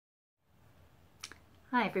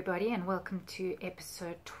Hi everybody, and welcome to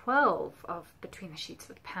episode 12 of Between the Sheets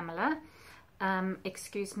with Pamela.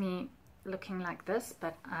 Excuse me looking like this,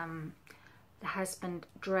 but the husband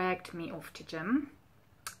dragged me off to gym.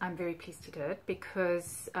 I'm very pleased to do it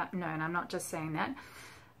because, no, and I'm not just saying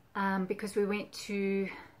that, because we went to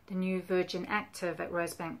the new Virgin Active at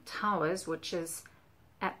Rosebank Towers, which is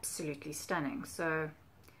absolutely stunning. So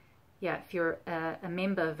yeah, if you're a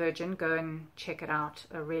member of Virgin, go and check it out.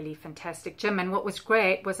 A really fantastic gym. And what was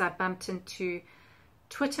great was I bumped into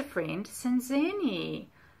Twitter friend Sinzeni.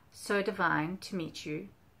 So divine to meet you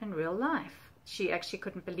in real life. She actually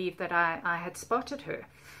couldn't believe that I had spotted her.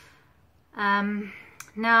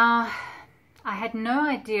 Now, I had no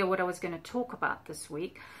idea what I was going to talk about this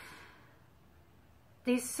week.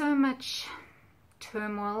 There's so much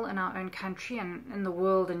turmoil in our own country and in the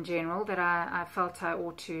world in general that I felt I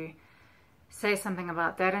ought to say something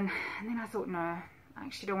about that, and then I thought, no, I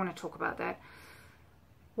actually don't want to talk about that.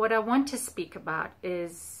 What I want to speak about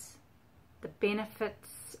is the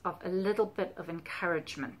benefits of a little bit of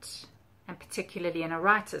encouragement, and particularly in a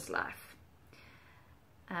writer's life.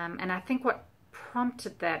 And I think what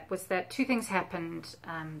prompted that was that two things happened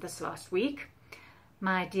this last week.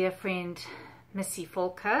 My dear friend Missy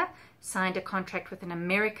Folker signed a contract with an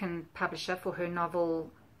American publisher for her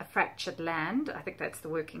novel A Fractured Land. I think that's the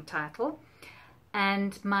working title.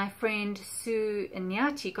 And my friend Sue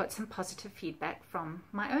Inyati got some positive feedback from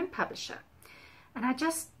my own publisher. And I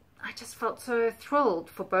just felt so thrilled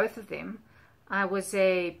for both of them. I was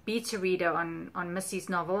a beta reader on Missy's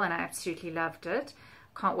novel, and I absolutely loved it.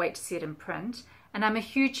 Can't wait to see it in print. And I'm a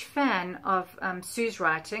huge fan of Sue's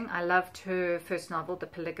writing. I loved her first novel, The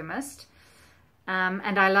Polygamist.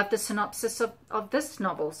 And I love the synopsis of this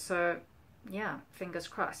novel. So yeah, fingers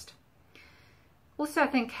crossed. Also, I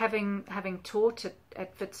think having taught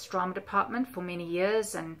at Wits Drama Department for many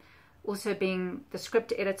years, and also being the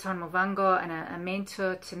script editor on Movango and a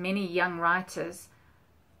mentor to many young writers,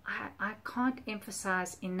 I can't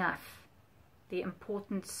emphasize enough the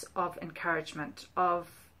importance of encouragement, of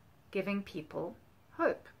giving people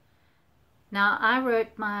hope. Now, I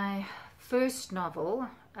wrote my first novel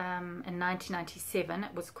in 1997.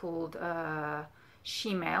 It was called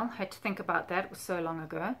Shemale. I had to think about that. It was so long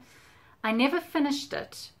ago. I never finished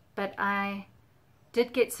it, but I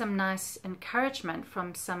did get some nice encouragement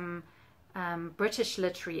from some British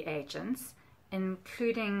literary agents,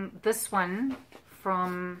 including this one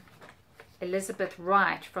from Elizabeth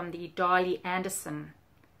Wright from the Darley Anderson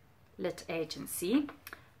Lit Agency.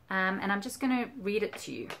 And I'm just going to read it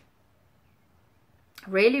to you.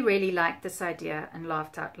 Really, really liked this idea and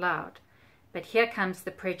laughed out loud. But here comes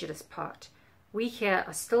the prejudice part. We here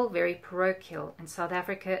are still very parochial, and South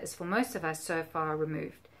Africa is for most of us so far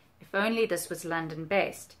removed. If only this was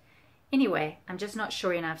London-based. Anyway, I'm just not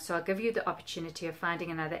sure enough, so I'll give you the opportunity of finding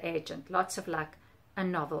another agent. Lots of luck. A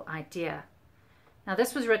novel idea. Now,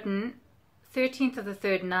 this was written 13th of the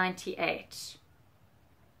 3rd, 98.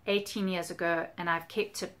 18 years ago, and I've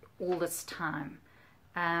kept it all this time.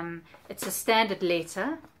 It's a standard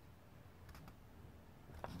letter.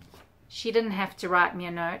 She didn't have to write me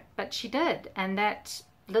a note, but she did. And that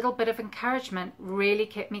little bit of encouragement really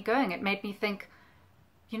kept me going. It made me think,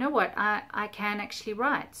 you know what, I can actually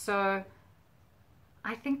write. So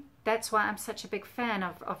I think that's why I'm such a big fan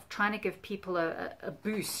of trying to give people a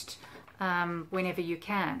boost whenever you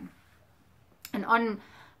can. And on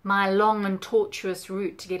my long and tortuous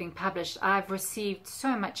route to getting published, I've received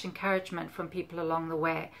so much encouragement from people along the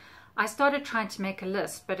way. I started trying to make a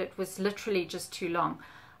list, but it was literally just too long.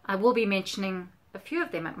 I will be mentioning a few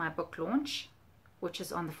of them at my book launch, which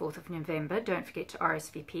is on the 4th of November. Don't forget to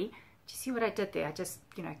RSVP. Do you see what I did there? I just,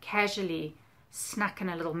 casually snuck in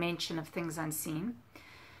a little mention of things unseen.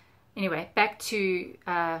 Anyway, back to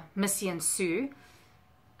Missy and Sue.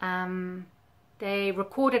 They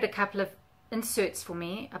recorded a couple of inserts for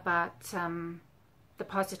me about the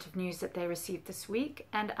positive news that they received this week.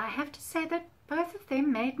 And I have to say that both of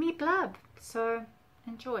them made me blub. So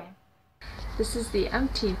enjoy. This is the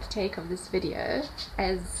umpteenth take of this video.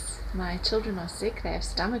 As my children are sick, they have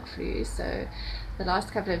stomach flu, so the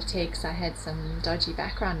last couple of takes I had some dodgy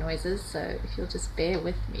background noises, so if you'll just bear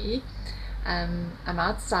with me. I'm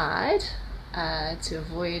outside to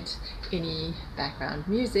avoid any background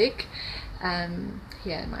music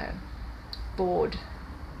here in my board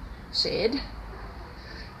shed.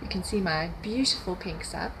 You can see my beautiful pink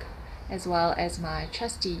sup as well as my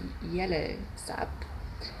trusty yellow sup.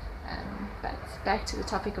 But back to the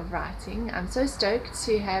topic of writing. I'm so stoked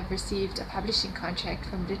to have received a publishing contract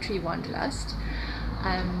from Literary Wanderlust.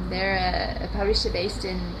 They're a publisher based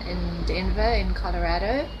in Denver, in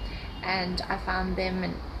Colorado, and I found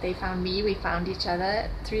them they found me, we found each other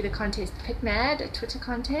through the contest PitMad, a Twitter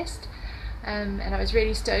contest. And I was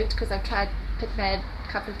really stoked because I've tried PitMad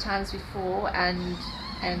a couple of times before and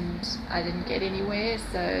I didn't get anywhere,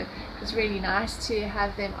 so it was really nice to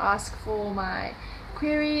have them ask for my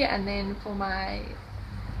query and then for my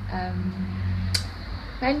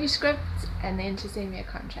manuscript and then to send me a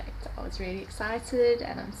contract. I was really excited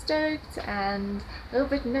and I'm stoked and a little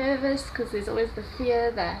bit nervous because there's always the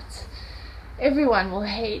fear that everyone will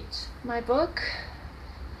hate my book,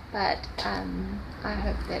 but I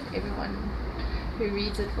hope that everyone who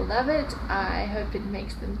reads it will love it. I hope it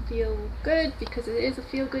makes them feel good because it is a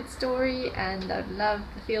feel-good story and I'd love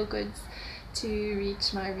the feel-goods to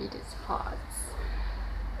reach my readers' hearts.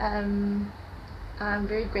 I'm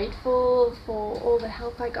very grateful for all the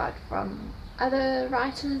help I got from other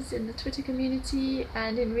writers in the Twitter community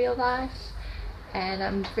and in real life, and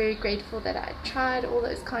I'm very grateful that I tried all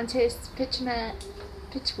those contests, PitMad,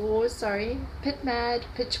 Pitch Wars,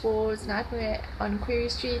 Nightmare on Query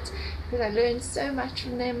Street, because I learned so much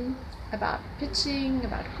from them about pitching,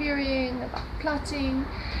 about querying, about plotting,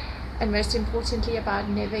 and most importantly about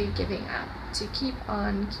never giving up, to keep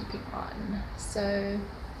on keeping on. So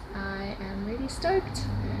I am really stoked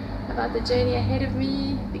about the journey ahead of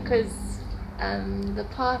me because the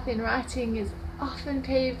path in writing is often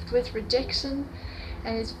paved with rejection,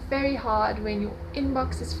 and it's very hard when your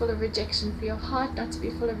inbox is full of rejection for your heart not to be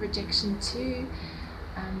full of rejection too.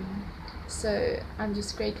 So I'm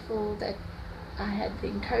just grateful that I had the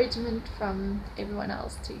encouragement from everyone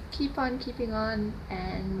else to keep on keeping on,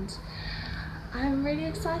 and I'm really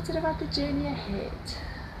excited about the journey ahead.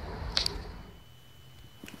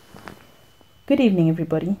 Good evening,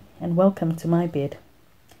 everybody, and welcome to my bed.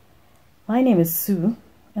 My name is Sue,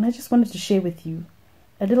 and I just wanted to share with you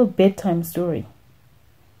a little bedtime story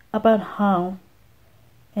about how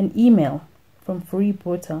an email from Fourie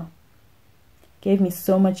Botha gave me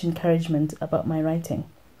so much encouragement about my writing.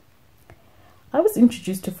 I was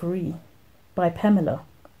introduced to Fourie by Pamela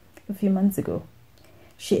a few months ago.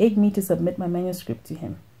 She egged me to submit my manuscript to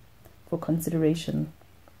him for consideration,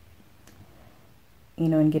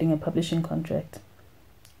 in getting a publishing contract.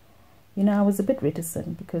 I was a bit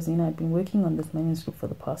reticent because, I'd been working on this manuscript for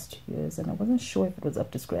the past 2 years and I wasn't sure if it was up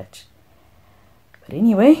to scratch. But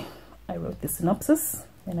anyway, I wrote the synopsis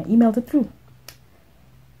and I emailed it through.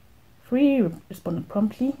 Fourie responded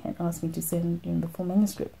promptly and asked me to send the full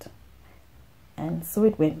manuscript. And so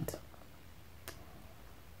it went.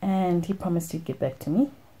 And he promised he'd get back to me.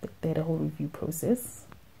 They had a whole review process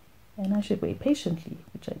and I should wait patiently,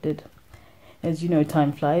 which I did. As you know,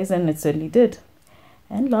 time flies, and it certainly did.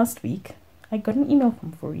 And last week, I got an email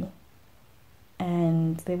from Fourie,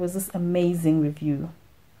 and there was this amazing review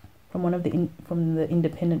from one of the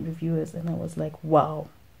independent reviewers, and I was like, wow.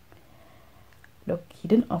 Look, he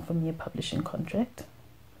didn't offer me a publishing contract,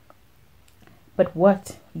 but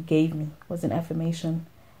what he gave me was an affirmation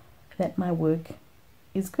that my work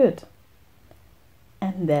is good,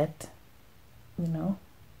 and that,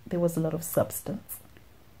 there was a lot of substance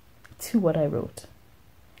to what I wrote.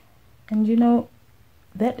 And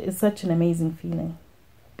that is such an amazing feeling,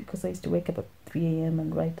 because I used to wake up at 3 a.m.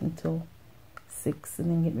 and write until 6 and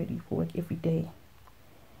then get ready for work every day.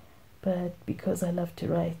 But because I love to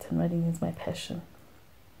write and writing is my passion,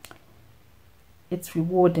 it's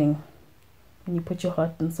rewarding when you put your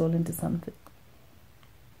heart and soul into something,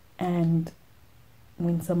 and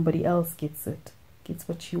when somebody else gets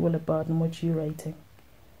what you're all about and what you're writing.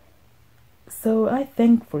 So I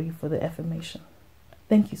thank Fourie for the affirmation.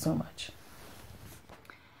 Thank you so much.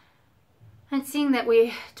 And seeing that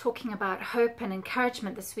we're talking about hope and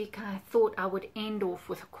encouragement this week, I thought I would end off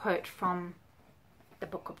with a quote from the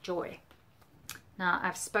Book of Joy. Now,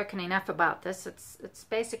 I've spoken enough about this. It's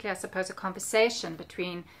basically, I suppose, a conversation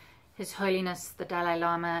between His Holiness the Dalai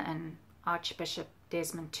Lama and Archbishop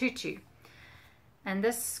Desmond Tutu. And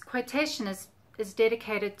this quotation is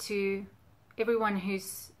dedicated to everyone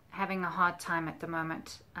who's having a hard time at the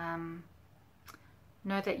moment.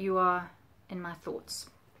 Know that you are in my thoughts.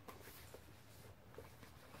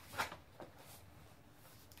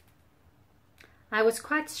 I was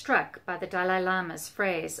quite struck by the Dalai Lama's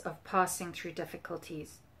phrase of passing through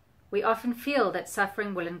difficulties. We often feel that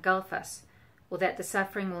suffering will engulf us, or that the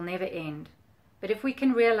suffering will never end. But if we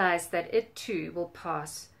can realize that it too will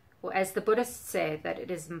pass, or as the Buddhists say, that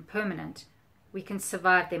it is impermanent, we can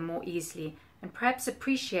survive them more easily and perhaps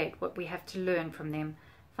appreciate what we have to learn from them,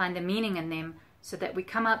 find the meaning in them, so that we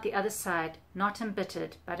come out the other side not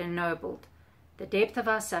embittered but ennobled. The depth of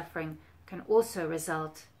our suffering can also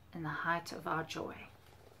result in the height of our joy.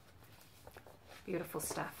 Beautiful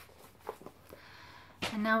stuff.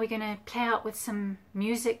 And now we're going to play out with some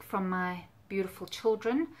music from my beautiful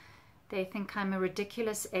children. They think I'm a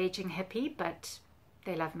ridiculous aging hippie, but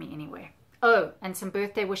they love me anyway. Oh, and some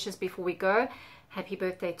birthday wishes before we go. Happy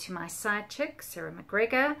birthday to my side chick, Sarah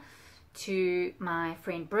McGregor, to my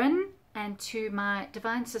friend Bryn, and to my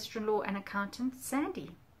divine sister-in-law and accountant,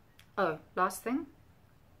 Sandy. Oh, last thing,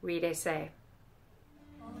 read essay.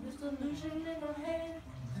 All this illusion in our head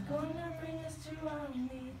is gonna bring us to our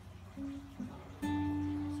knees.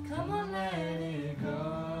 So come on, let it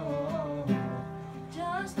go.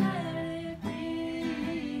 Just let it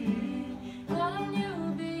be. Why don't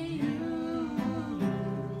you be you?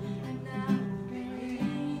 And I'll be me.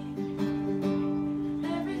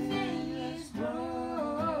 Everything is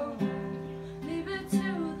wrong. Leave it to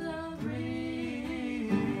the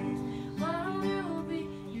breeze. Why don't you be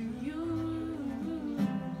you?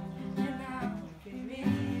 And I'll be me.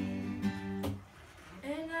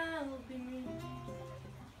 And I'll be me.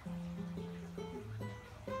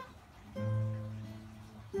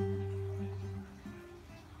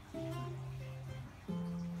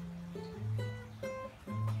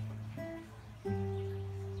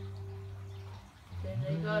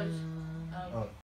 There goes.